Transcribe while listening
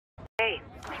Hey,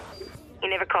 you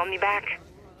never called me back.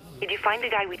 Did you find the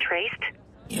guy we traced?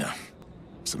 Yeah,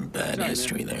 some bad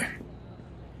history there.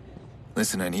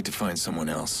 Listen, I need to find someone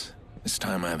else. This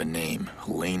time I have a name,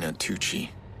 Angelo Tucci.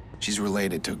 She's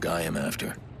related to a guy I'm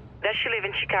after. Does she live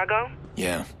in Chicago?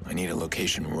 Yeah, I need a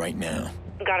location right now.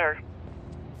 Got her.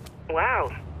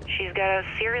 Wow, she's got a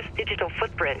serious digital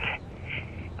footprint.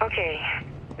 Okay,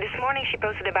 this morning she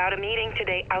posted about a meeting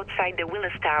today outside the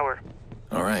Willis Tower.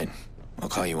 All right, I'll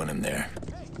call you when I'm there.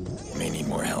 I may need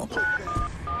more help.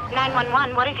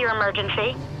 911, what is your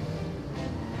emergency?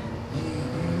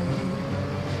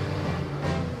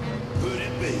 Could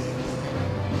it be?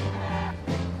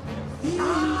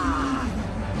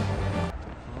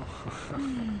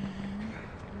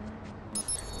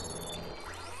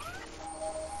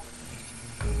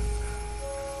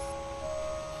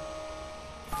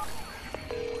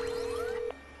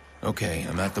 Okay,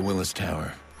 I'm at the Willis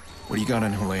Tower. What do you got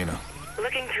on Helena?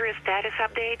 Looking through her status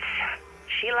updates,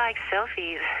 she likes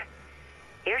selfies.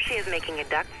 Here she is making a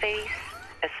duck face,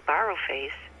 a sparrow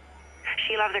face.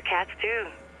 She loves her cats too.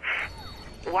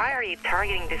 Why are you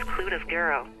targeting this clueless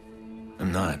girl?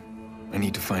 I'm not. I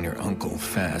need to find her uncle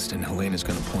fast, and Helena's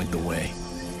gonna point the way.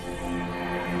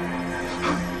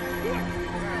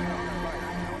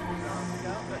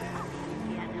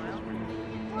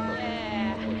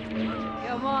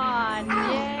 Come on,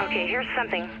 yeah. Okay, here's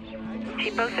something. She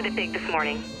posted a pic this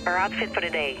morning. Her outfit for the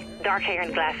day. Dark hair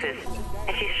and glasses.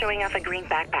 And she's showing off a green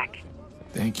backpack.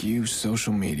 Thank you,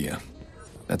 social media.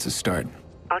 That's a start.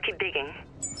 I'll keep digging.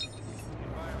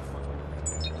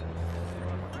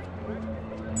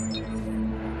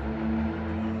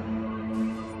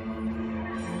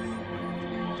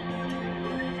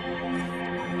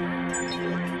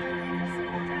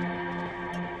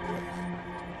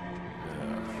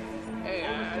 Hey,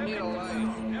 I need a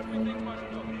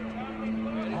light.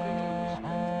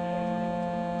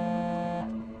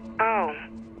 Oh,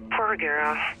 poor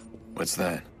girl. What's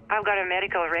that? I've got her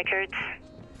medical records.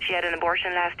 She had an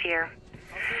abortion last year.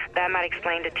 That might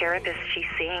explain the therapist she's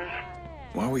seeing.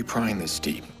 Why are we prying this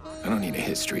deep? I don't need a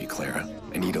history, Clara.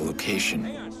 I need a location.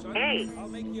 Hey,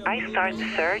 I start the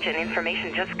search and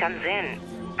information just comes in.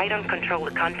 I don't control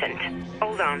the content.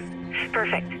 Hold on.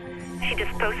 Perfect. She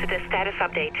just posted a status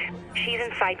update. She's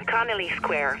inside Connolly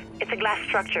Square. It's a glass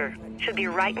structure. Should be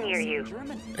right near you.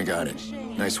 I got it.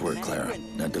 Nice work, Clara.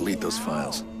 Now delete those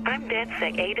files. I'm dead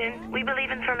sick, Aiden. We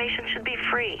believe information should be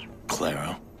free.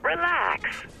 Clara. Relax.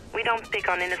 We don't pick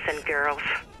on innocent girls.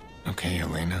 Okay,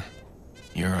 Elena.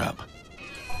 You're up.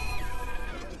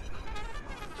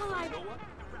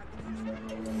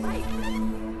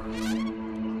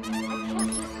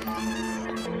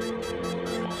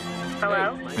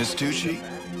 Hello? Miss Tucci?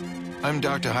 I'm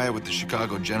Dr. Hyatt with the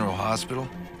Chicago General Hospital.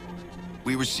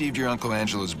 We received your Uncle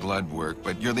Angelo's blood work,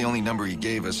 but you're the only number he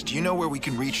gave us. Do you know where we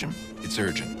can reach him? It's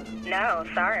urgent. No,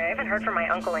 sorry. I haven't heard from my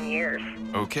uncle in years.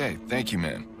 Okay, thank you,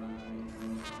 ma'am.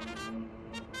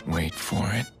 Wait for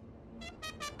it.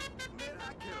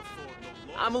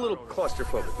 I'm a little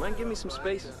claustrophobic. Mind give me some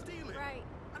space?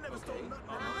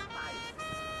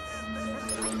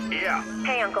 Yeah,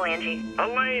 Hey, Uncle Angie.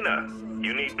 Elena,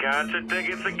 you need concert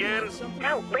tickets again?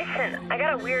 No, listen. I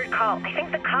got a weird call. I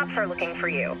think the cops are looking for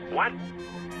you. What?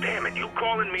 Damn it, you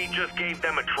calling me just gave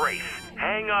them a trace.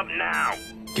 Hang up now.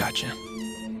 Gotcha.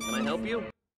 Can I help you?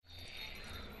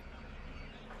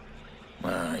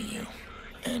 Where are you,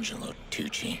 Angelo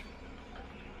Tucci?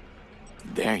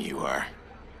 There you are.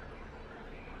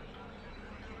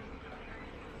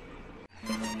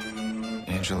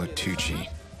 Angelo Tucci.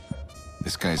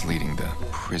 This guy's leading the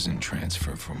prison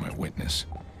transfer for my witness.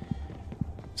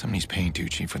 Somebody's paying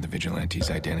Tucci for the vigilante's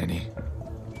identity.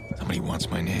 Somebody wants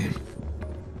my name.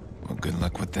 Well, good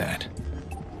luck with that.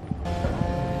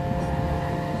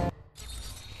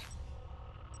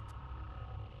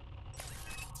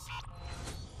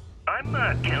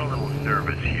 I'm getting a little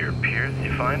nervous here, Pierce.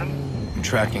 You find him? I'm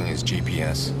tracking his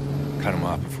GPS. Cut him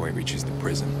off before he reaches the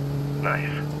prison. Nice.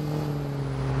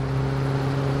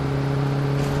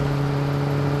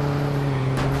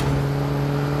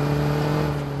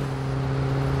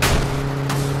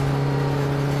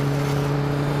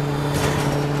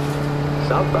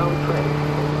 Southbound train.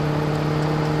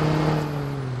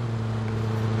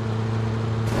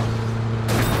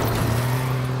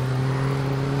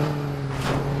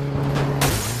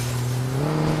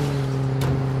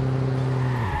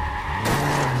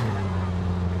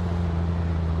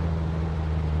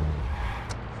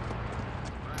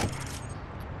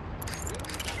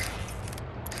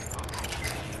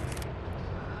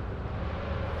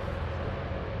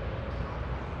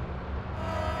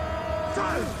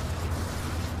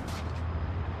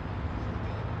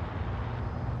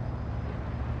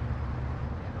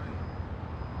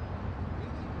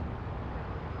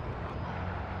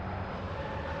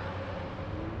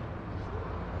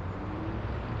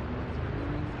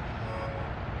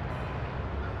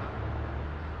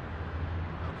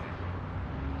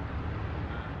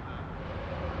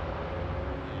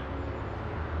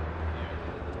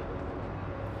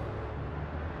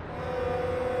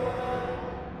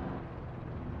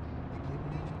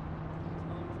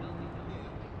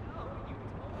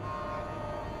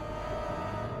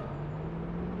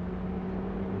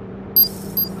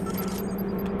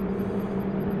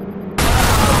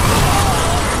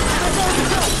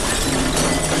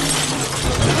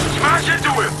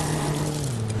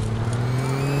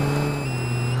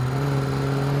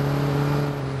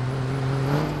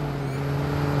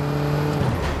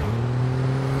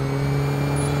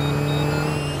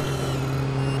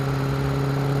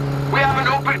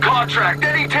 contract.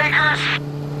 Any takers?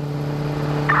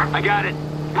 I got it.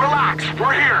 Relax,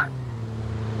 we're here.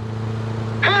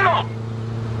 Hit 'em!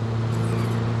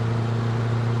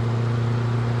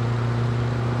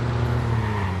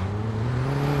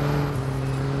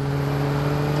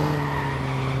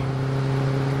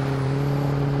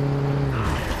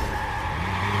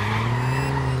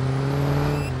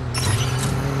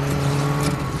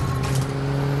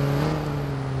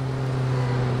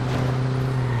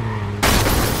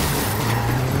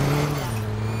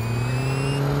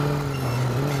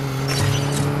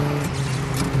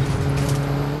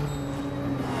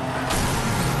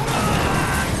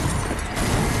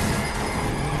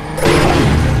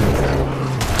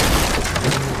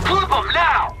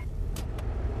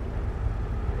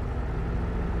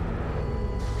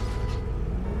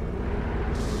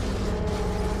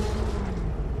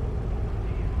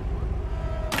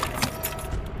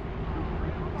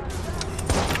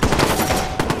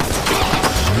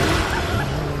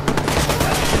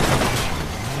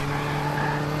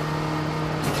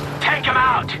 Take him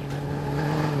out!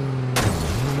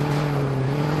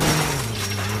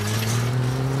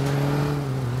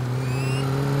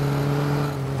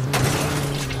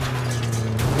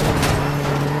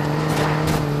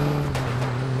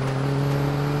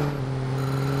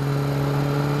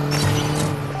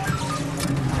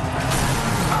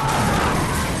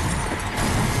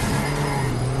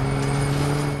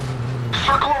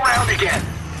 Circle around again.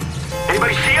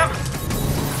 Anybody see him?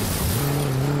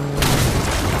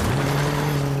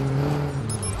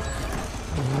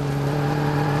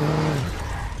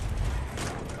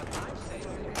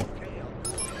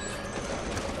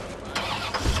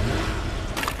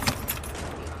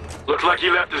 Looks like he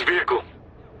left his vehicle.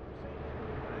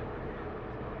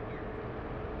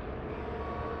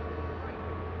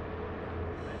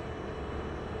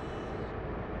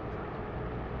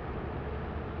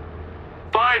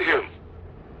 Find him!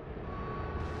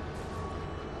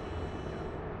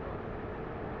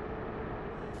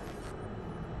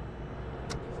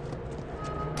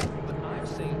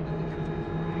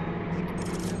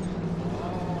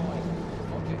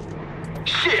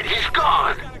 Shit, he's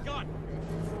gone!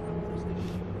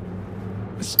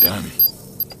 It's done.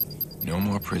 No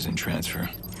more prison transfer.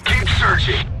 Keep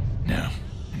searching. Now,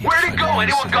 I need Where'd to he find go? my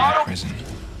Anyone son in got him? prison.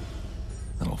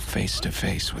 Little face to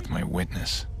face with my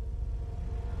witness.